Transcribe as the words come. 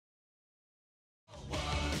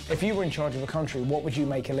If you were in charge of a country, what would you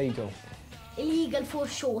make illegal? Illegal for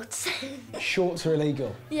shorts. Shorts are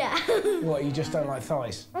illegal? Yeah. What, you just don't like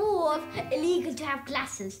thighs? Or illegal to have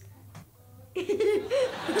glasses.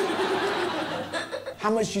 How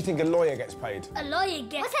much do you think a lawyer gets paid? A lawyer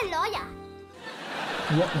gets... What's a lawyer?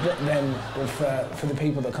 What then, for the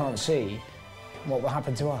people that can't see, what will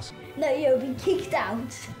happen to us? No, you'll be kicked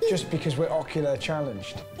out. Just because we're ocular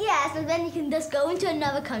challenged? Yeah, so then you can just go into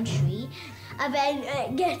another country and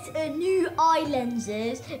then get new eye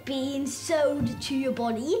lenses being sewed to your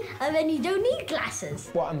body, and then you don't need glasses.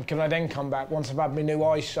 What, and can I then come back once I've had my new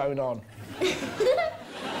eyes sewn on?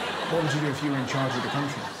 What would you do if you were in charge of the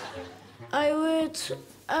country? I would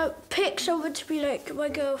pick someone to be like my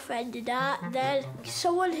girlfriend and that, and then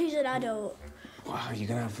someone who's an adult. Wow, you're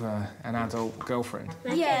going to have an adult girlfriend?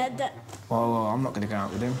 Yeah, Well, I'm not going to go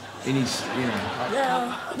out with him. He needs, you know...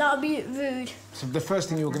 No, that would be rude. So the first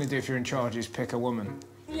thing you're going to do if you're in charge is pick a woman?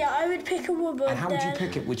 Yeah, I would pick a woman. And how would you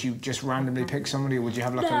pick it? Would you just randomly pick somebody, or would you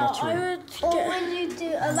have like a No, lottery? I would... Or when you do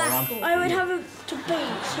a raffle. I would have a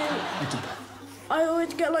debate, so... I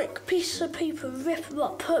would get, like, pieces of paper, rip them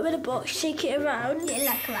up, put them in a box, shake it around. Yeah,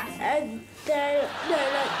 like a raffle. And then, no,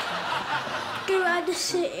 like, go around the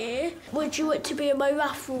city. Would you want to be in my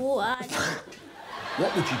raffle? And...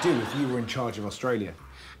 What would you do if you were in charge of Australia?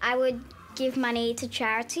 I would give money to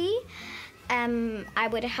charity. I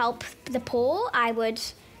would help the poor. I would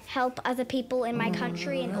help other people in my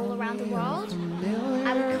country and all around the world.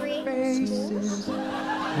 I would create schools.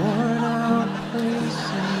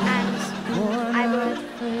 And I would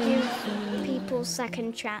give people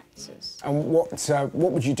second chances. And what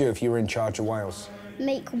would you do if you were in charge of Wales?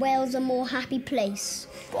 Make Wales a more happy place.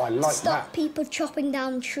 I like Stop people chopping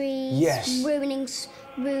down trees. Yes.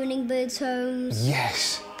 Ruining birds' homes.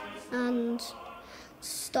 Yes. And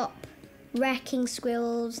stop wrecking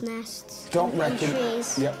squirrels' nests. Stop and wrecking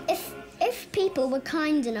trees. Yep. If people were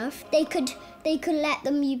kind enough, they could let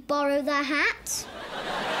them borrow their hats.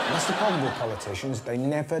 That's the problem with politicians. They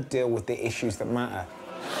never deal with the issues that matter.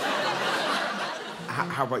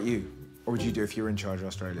 How about you? What would you do if you were in charge of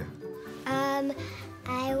Australia?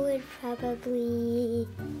 I would probably...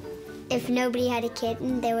 If nobody had a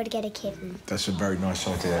kitten, they would get a kitten. That's a very nice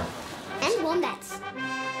idea. And wombats.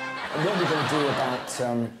 And what are we going to do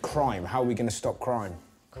about crime? How are we going to stop crime?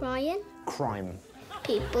 Crying? Crime.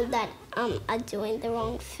 People that are doing the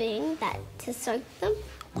wrong thing, to soak them.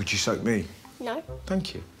 Would you soak me? No.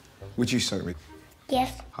 Thank you. Would you soak me?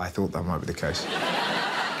 Yes. I thought that might be the case.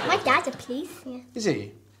 My dad's a police. Yeah. Is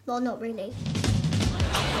he? Well, not really.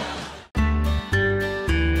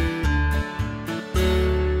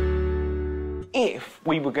 If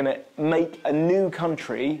we were going to make a new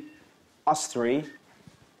country, us three,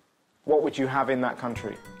 what would you have in that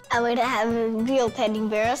country? I would have real teddy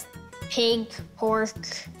bears. Pig, pork,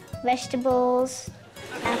 vegetables,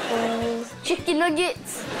 apples, chicken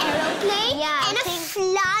nuggets, aeroplane, yeah, and a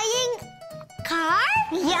flying car?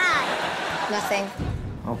 Yeah. Nothing.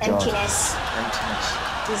 Oh, God. Emptiness. Emptiness.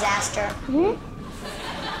 Disaster.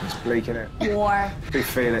 It's bleak, isn't it? War. We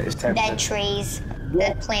feel it. It's tempting. Dead trees.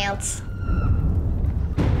 Dead plants.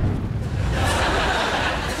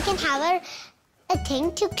 You can have a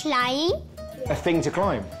thing to climb. A thing to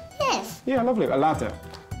climb? Yes. Yeah, lovely. A ladder.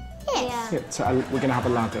 Yes. Yeah, so we're going to have a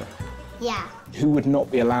ladder. Yeah. Who would not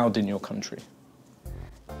be allowed in your country?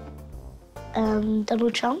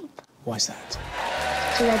 Donald Trump. Why is that?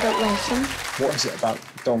 Because I don't like him. What is it about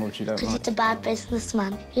Donald you don't Because like? he's a bad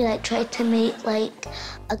businessman. He tried to make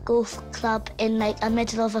a golf club in a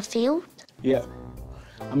middle of a field. Yeah.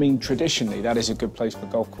 I mean, traditionally, that is a good place for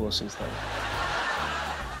golf courses, though.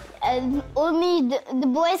 Only the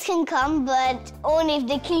boys can come, but only if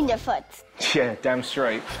they clean their foot. Yeah, damn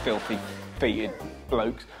straight, filthy-feeted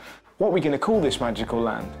blokes. What are we going to call this magical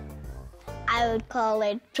land? I would call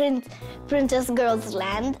it Princess Girls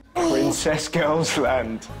Land. Princess Girls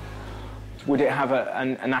Land. Would it have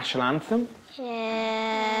a national anthem?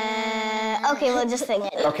 Yeah. Okay, we'll just sing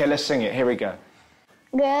it. OK, let's sing it. Here we go.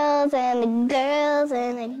 Girls and the girls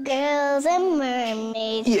and the girls and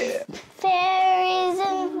mermaids. Yeah. Fairies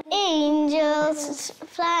and angels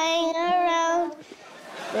flying around.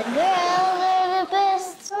 The girls are the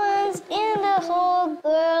best ones in the whole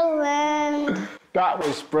girl land. That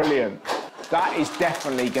was brilliant. That is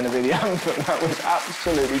definitely going to be the anthem. That was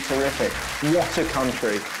absolutely terrific. What a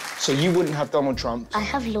country. So you wouldn't have Donald Trump? I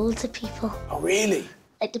have loads of people. Oh, really?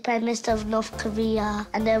 Like the Prime Minister of North Korea,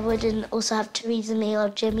 and I wouldn't also have Theresa May or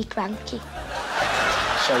Jimmy Krankie.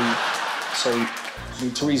 So I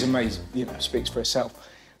mean, Theresa May, speaks for herself.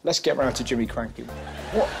 Let's get round to Jimmy Krankie.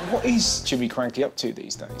 What is Jimmy Krankie up to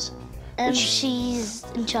these days? She's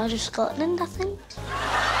in charge of Scotland, I think.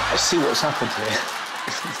 Let's see what's happened here.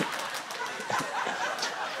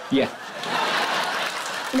 Yeah.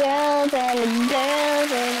 Girls and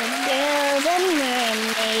girls and girls and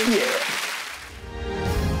mermaids. Yeah.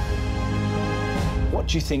 What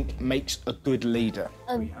do you think makes a good leader?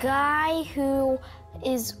 A guy who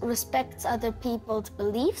respects other people's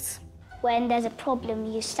beliefs. When there's a problem,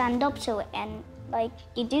 you stand up to it and, like,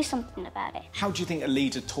 you do something about it. How do you think a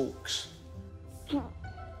leader talks?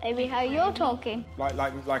 Maybe how you're talking.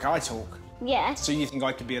 Like I talk? Yeah. So you think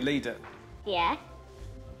I could be a leader? Yeah.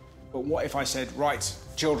 But what if I said, right,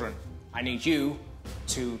 children, I need you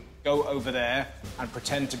to go over there and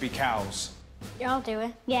pretend to be cows. Yeah, I'll do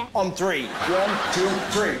it. Yeah. On 3. 1, 2,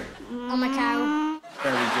 3. I'm a cow.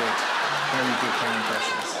 Very good. Very good cow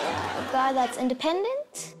impressions. A guy that's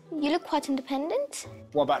independent. You look quite independent.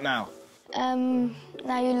 What about now?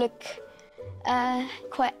 Now you look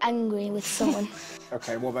quite angry with someone.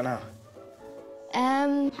 Okay, what about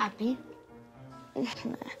now? Happy.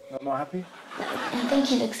 Not happy? I think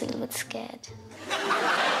he looks a little bit scared.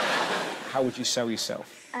 How would you sell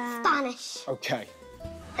yourself? Spanish. Okay.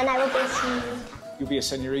 And I will be a senorita. You'll be a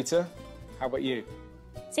senorita? How about you?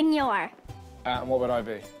 Senor. And what would I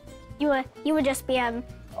be? You would just be an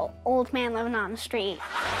old man living on the street.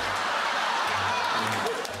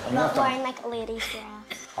 Not wearing like a lady's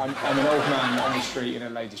dress. I'm an old man on the street in a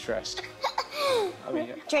lady's dress. I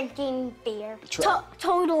mean, Drinking beer.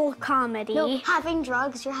 Total comedy. No, having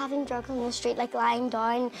drugs. You're having drugs on the street, like lying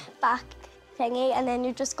down, back thingy, and then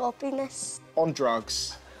you're just gulping this. on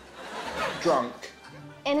drugs, drunk,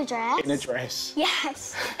 In a dress. in a dress.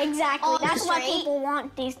 Yes, exactly. On the That's what street. people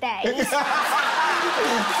want these days. The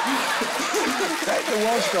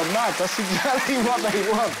world's gone mad. That's exactly what they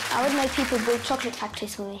want. I would make people build chocolate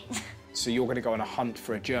factories for me. So you're going to go on a hunt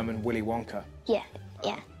for a German Willy Wonka. Yeah,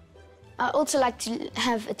 yeah. I also like to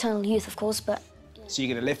have eternal youth, of course, but So you're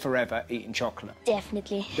going to live forever eating chocolate.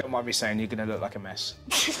 definitely. Don't mind me saying you're going to look like a mess.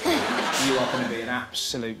 You are going to be an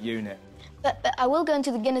absolute unit. But I will go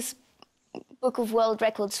into the Guinness Book of World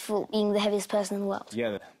Records for being the heaviest person in the world.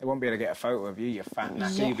 Yeah, they won't be able to get a photo of you, you fat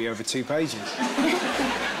knacker. Yeah. You'll be over 2 pages.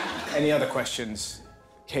 Any other questions?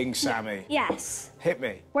 King Sammy. Yes. Hit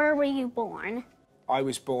me. Where were you born? I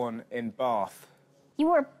was born in Bath. You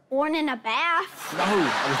were born in a bath? No,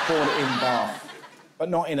 I was born in Bath, but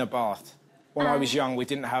not in a bath. When I was young, we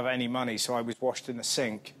didn't have any money, so I was washed in the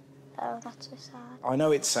sink. Oh, that's so sad. I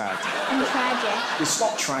know it's sad. And tragic. It's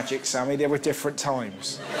not tragic, Sammy. There were different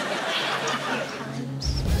times.